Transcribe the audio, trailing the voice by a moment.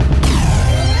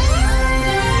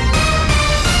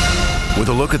With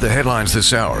a look at the headlines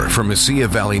this hour from Mesilla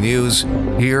Valley News,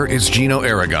 here is Gino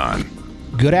Aragon.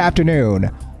 Good afternoon.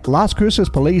 Las Cruces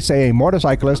police say a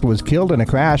motorcyclist was killed in a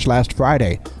crash last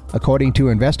Friday. According to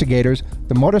investigators,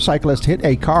 the motorcyclist hit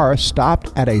a car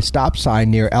stopped at a stop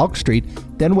sign near Elk Street,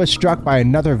 then was struck by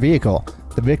another vehicle.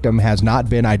 The victim has not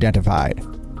been identified.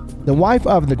 The wife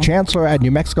of the chancellor at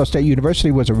New Mexico State University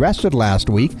was arrested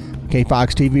last week.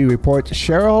 KFOX TV reports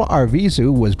Cheryl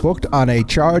Arvizu was booked on a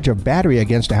charge of battery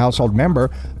against a household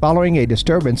member following a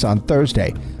disturbance on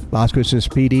Thursday. Las Cruces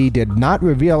PD did not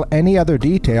reveal any other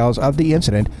details of the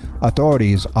incident.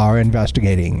 Authorities are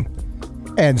investigating.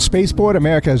 And Spaceport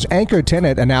America's anchor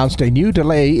tenant announced a new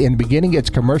delay in beginning its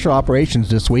commercial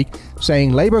operations this week,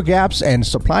 saying labor gaps and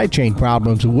supply chain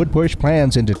problems would push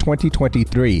plans into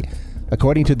 2023.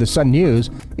 According to the Sun News,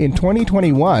 in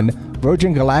 2021,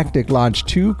 Virgin Galactic launched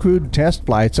 2 crewed test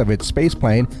flights of its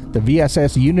spaceplane, the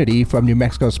VSS Unity, from New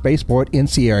Mexico Spaceport in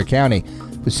Sierra County.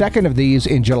 The second of these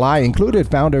in July included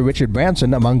founder Richard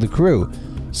Branson among the crew.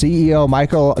 CEO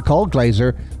Michael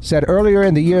Colglazer said earlier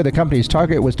in the year the company's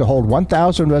target was to hold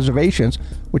 1,000 reservations,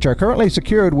 which are currently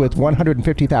secured with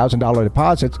 $150,000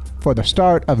 deposits for the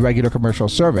start of regular commercial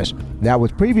service. That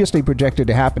was previously projected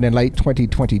to happen in late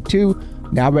 2022.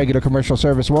 Now regular commercial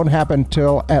service won't happen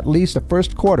till at least the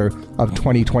first quarter of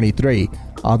 2023,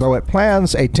 although it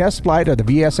plans a test flight of the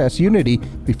VSS Unity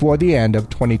before the end of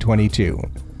 2022.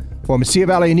 For Mesilla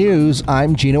Valley News,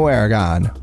 I'm Gino Aragon.